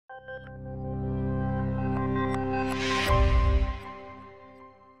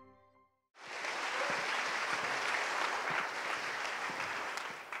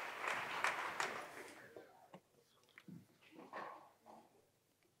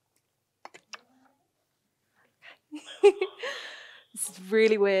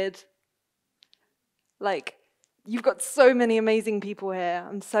really weird. Like, you've got so many amazing people here.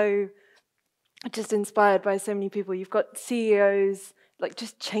 I'm so just inspired by so many people. You've got CEOs, like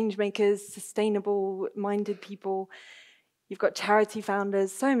just change makers, sustainable-minded people. You've got charity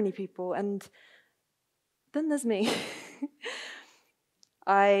founders, so many people. And then there's me.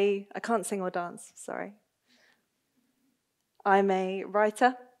 I can't sing or dance, sorry. I'm a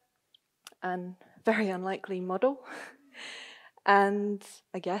writer and very unlikely model, and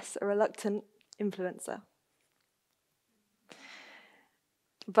I guess a reluctant influencer.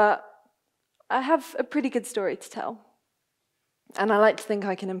 But I have a pretty good story to tell, and I like to think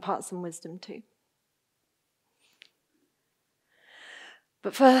I can impart some wisdom too.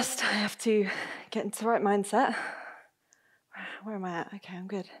 But first, I have to get into the right mindset. Where am I at? Okay, I'm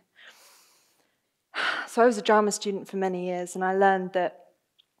good. So I was a drama student for many years, and I learned that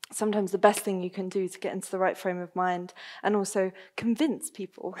sometimes the best thing you can do to get into the right frame of mind and also convince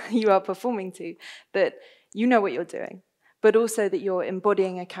people you are performing to that you know what you're doing, but also that you're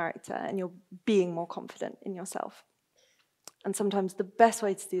embodying a character and you're being more confident in yourself. And sometimes the best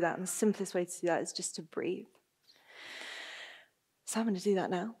way to do that and the simplest way to do that is just to breathe. So I'm going to do that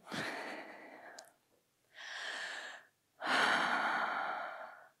now.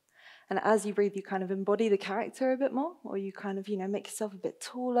 And as you breathe, you kind of embody the character a bit more, or you kind of, make yourself a bit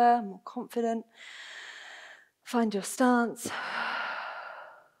taller, more confident. Find your stance.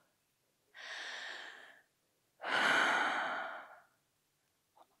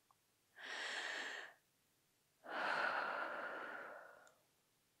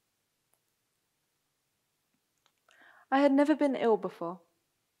 I had never been ill before.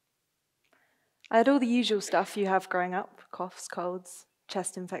 I had all the usual stuff you have growing up: coughs, colds,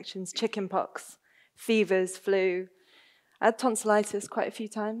 chest infections, chicken pox, fevers, flu. I had tonsillitis quite a few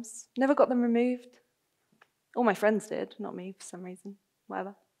times. Never got them removed. All my friends did, not me for some reason,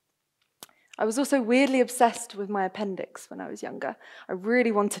 whatever. I was also weirdly obsessed with my appendix when I was younger. I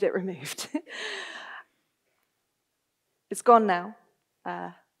really wanted it removed. It's gone now,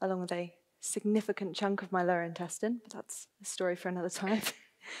 along with a significant chunk of my lower intestine, but that's a story for another time.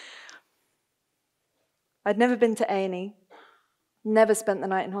 I'd never been to A&E, never spent the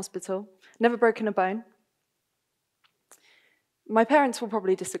night in hospital, never broken a bone. My parents will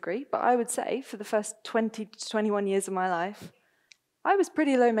probably disagree, but I would say for the first 20 to 21 years of my life, I was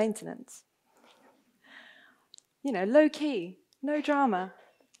pretty low maintenance. Low key, no drama,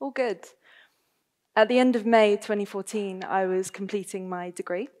 all good. At the end of May 2014, I was completing my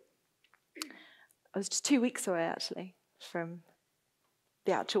degree. I was just 2 weeks away, actually, from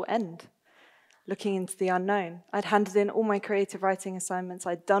the actual end, looking into the unknown. I'd handed in all my creative writing assignments.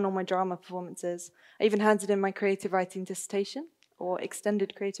 I'd done all my drama performances. I even handed in my creative writing dissertation, or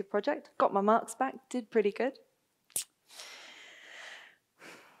extended creative project. Got my marks back, did pretty good.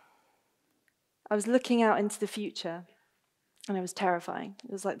 I was looking out into the future, and it was terrifying.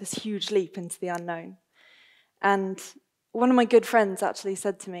 It was like this huge leap into the unknown. And one of my good friends actually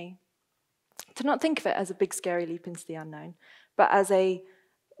said to me to not think of it as a big, scary leap into the unknown, but as a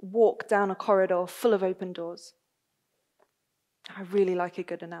walk down a corridor full of open doors. I really like a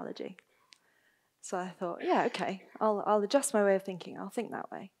good analogy. So I thought, yeah, okay, I'll adjust my way of thinking. I'll think that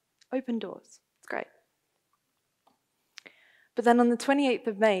way. Open doors. It's great. But then on the 28th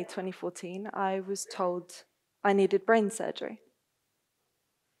of May, 2014, I was told I needed brain surgery.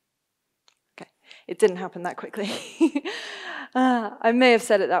 Okay, it didn't happen that quickly. I may have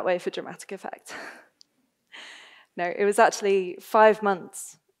said it that way for dramatic effect. No, it was actually 5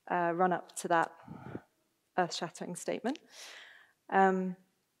 months run up to that earth-shattering statement.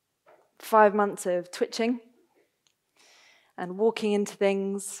 5 months of twitching and walking into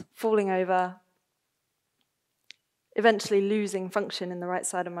things, falling over, eventually losing function in the right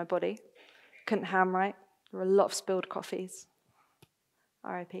side of my body. Couldn't ham right. There were a lot of spilled coffees.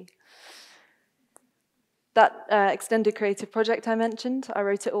 R.I.P. That extended creative project I mentioned, I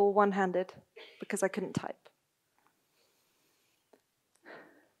wrote it all one-handed because I couldn't type.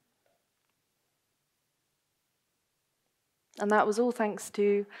 And that was all thanks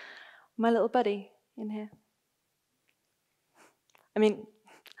to my little buddy in here. I mean,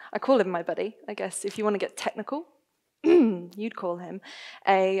 I call him my buddy, I guess. If you want to get technical, you'd call him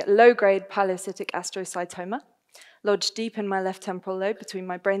a low-grade pilocytic astrocytoma, lodged deep in my left temporal lobe between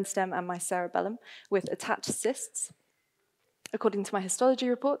my brainstem and my cerebellum, with attached cysts. According to my histology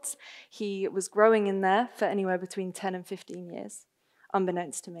reports, he was growing in there for anywhere between 10 and 15 years,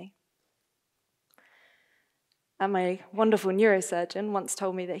 unbeknownst to me. And my wonderful neurosurgeon once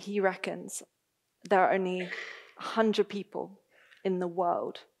told me that he reckons there are only 100 people in the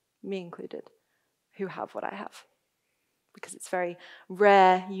world, me included, who have what I have. because it's very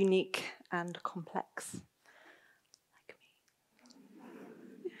rare, unique, and complex. Like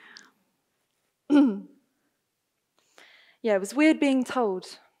me. Yeah, it was weird being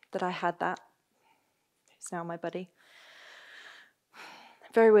told that I had that. Who's now my buddy.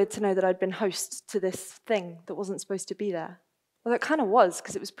 Very weird to know that I'd been host to this thing that wasn't supposed to be there. Well, it kind of was,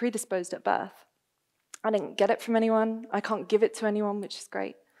 because it was predisposed at birth. I didn't get it from anyone. I can't give it to anyone, which is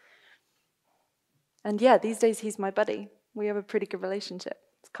great. And yeah, these days he's my buddy. We have a pretty good relationship.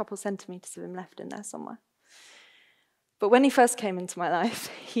 There's a couple centimeters of him left in there somewhere. But when he first came into my life,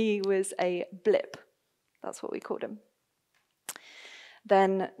 he was a blip. That's what we called him.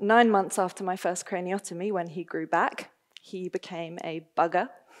 Then 9 months after my first craniotomy, when he grew back, he became a bugger.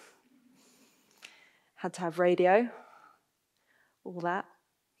 Had to have radio, all that.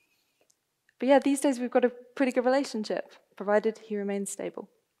 But yeah, these days we've got a pretty good relationship, provided he remains stable.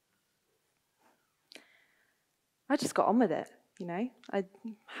 I just got on with it, you know. I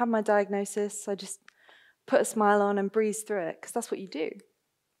had my diagnosis, I just put a smile on and breezed through it, because that's what you do.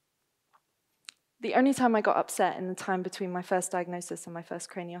 The only time I got upset in the time between my first diagnosis and my first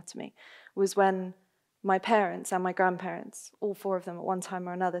craniotomy was when my parents and my grandparents, all 4 of them at one time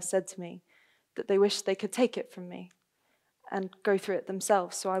or another, said to me that they wished they could take it from me and go through it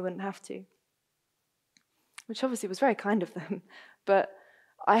themselves so I wouldn't have to. Which obviously was very kind of them, but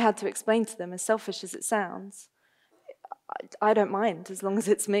I had to explain to them, as selfish as it sounds, I don't mind as long as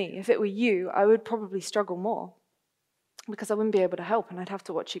it's me. If it were you, I would probably struggle more because I wouldn't be able to help and I'd have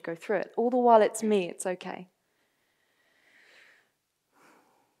to watch you go through it. All the while it's me, it's okay.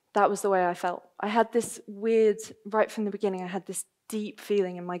 That was the way I felt. I had this weird, right from the beginning, I had this deep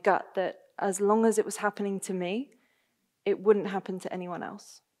feeling in my gut that as long as it was happening to me, it wouldn't happen to anyone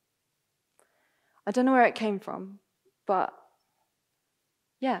else. I don't know where it came from, but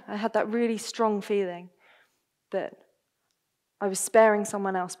yeah, I had that really strong feeling that I was sparing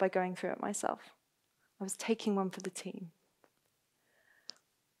someone else by going through it myself. I was taking one for the team.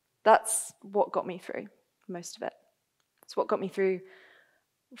 That's what got me through most of it. It's what got me through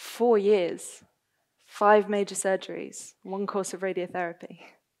 4 years, 5 major surgeries, 1 course of radiotherapy.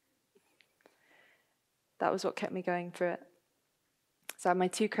 That was what kept me going through it. So I had my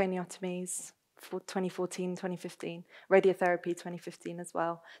 2 craniotomies for 2014, 2015, radiotherapy 2015 as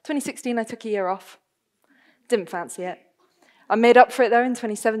well. 2016 I took a year off, didn't fancy it. I made up for it though in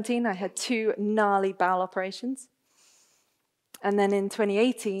 2017. I had 2 gnarly bowel operations. And then in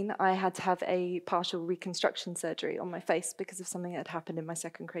 2018, I had to have a partial reconstruction surgery on my face because of something that had happened in my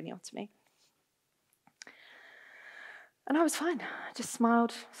second craniotomy. And I was fine. I just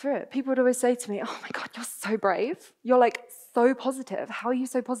smiled through it. People would always say to me, "Oh my God, you're so brave. You're like so positive. How are you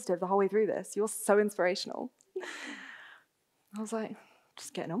so positive the whole way through this? You're so inspirational." I was like,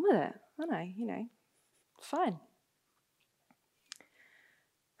 just getting on with it, aren't I? You know, it's fine.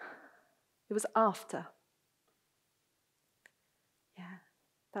 It was after. Yeah,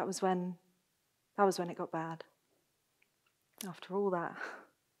 that was when it got bad. After all that.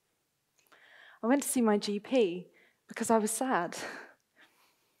 I went to see my GP because I was sad.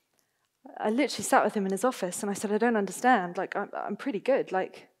 I literally sat with him in his office and I said, "I don't understand. Like, I'm pretty good.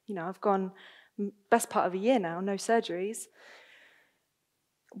 Like, you know, I've gone best part of a year now, no surgeries.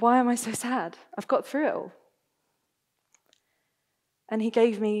 Why am I so sad? I've got through it all." And he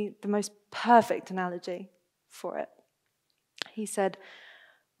gave me the most perfect analogy for it. He said,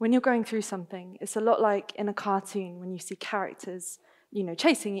 when you're going through something, it's a lot like in a cartoon when you see characters, you know,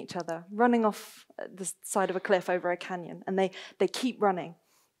 chasing each other, running off the side of a cliff over a canyon, and they keep running.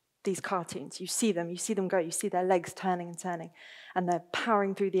 These cartoons, you see them go, you see their legs turning and turning, and they're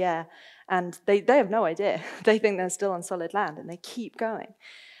powering through the air, and they have no idea. They think they're still on solid land, and they keep going.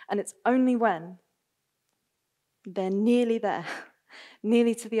 And it's only when they're nearly there,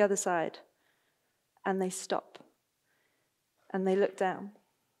 nearly to the other side, and they stop, and they look down,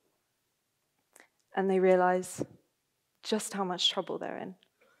 and they realize just how much trouble they're in,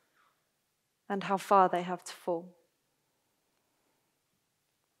 and how far they have to fall.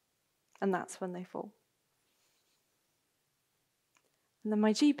 And that's when they fall. And then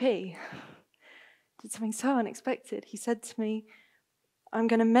my GP did something so unexpected. He said to me, "I'm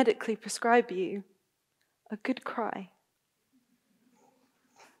going to medically prescribe you a good cry."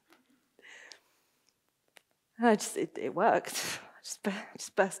 And it worked. I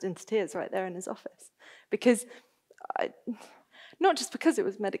just burst into tears right there in his office. Because, not just because it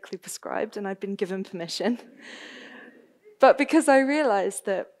was medically prescribed and I'd been given permission, but because I realized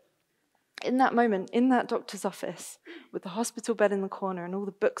that in that moment, in that doctor's office, with the hospital bed in the corner and all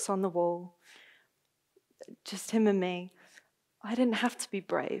the books on the wall, just him and me, I didn't have to be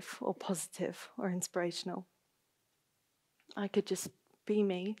brave or positive or inspirational. I could just be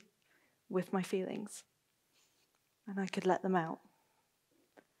me with my feelings, and I could let them out.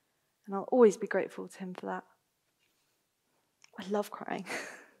 And I'll always be grateful to him for that. I love crying.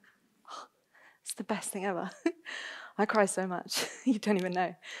 It's the best thing ever. I cry so much, you don't even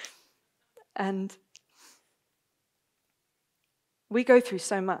know. And we go through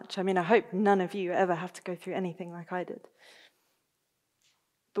so much. I mean, I hope none of you ever have to go through anything like I did.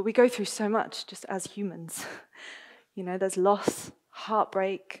 But we go through so much just as humans. You know, there's loss,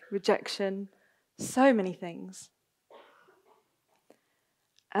 heartbreak, rejection, so many things.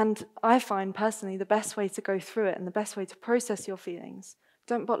 And I find personally the best way to go through it and the best way to process your feelings,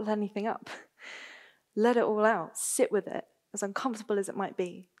 don't bottle anything up. Let it all out. Sit with it. As uncomfortable as it might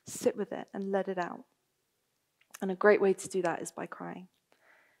be, sit with it and let it out. And a great way to do that is by crying.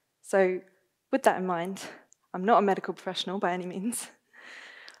 So with that in mind, I'm not a medical professional by any means.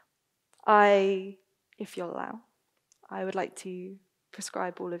 If you'll allow, I would like to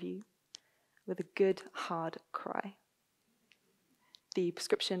prescribe all of you with a good, hard cry. The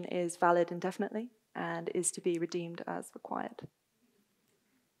prescription is valid indefinitely and is to be redeemed as required.